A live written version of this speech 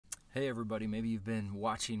Hey everybody, maybe you've been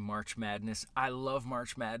watching March Madness. I love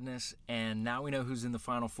March Madness, and now we know who's in the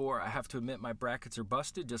Final Four. I have to admit my brackets are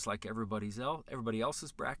busted, just like everybody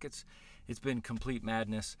else's brackets. It's been complete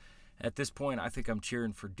madness. At this point, I think I'm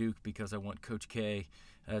cheering for Duke because I want Coach K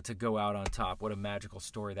to go out on top. What a magical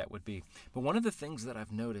story that would be. But one of the things that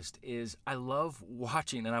I've noticed is I love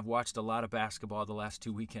watching, and I've watched a lot of basketball the last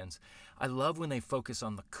 2 weekends. I love when they focus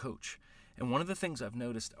on the coach. And one of the things I've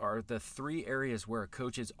noticed are the three areas where a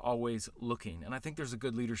coach is always looking. And I think there's a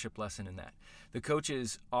good leadership lesson in that. The coach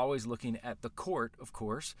is always looking at the court, of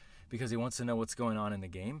course, because he wants to know what's going on in the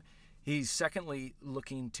game. He's secondly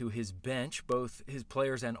looking to his bench, both his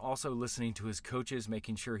players and also listening to his coaches,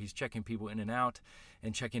 making sure he's checking people in and out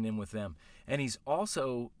and checking in with them. And he's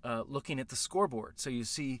also looking at the scoreboard. So you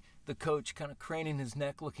see the coach kind of craning his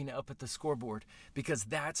neck, looking up at the scoreboard, because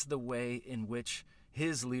that's the way in which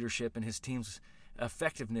his leadership and his team's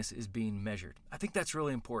effectiveness is being measured. I think that's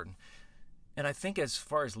really important. And I think as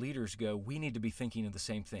far as leaders go, we need to be thinking of the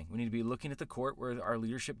same thing. We need to be looking at the court where our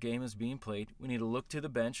leadership game is being played. We need to look to the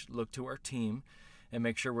bench, look to our team, and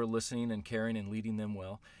make sure we're listening and caring and leading them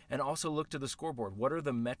well. And also look to the scoreboard. What are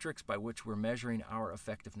the metrics by which we're measuring our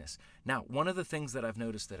effectiveness? Now, one of the things that I've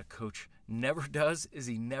noticed that a coach never does is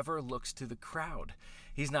he never looks to the crowd.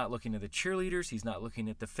 He's not looking at the cheerleaders. He's not looking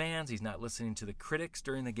at the fans. He's not listening to the critics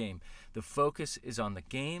during the game. The focus is on the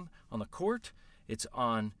game, on the court. It's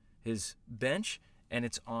on his bench, and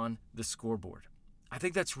it's on the scoreboard. I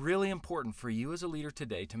think that's really important for you as a leader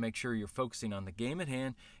today to make sure you're focusing on the game at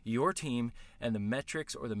hand, your team, and the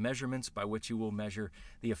metrics or the measurements by which you will measure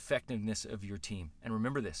the effectiveness of your team. And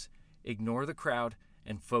remember this, ignore the crowd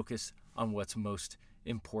and focus on what's most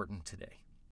important today.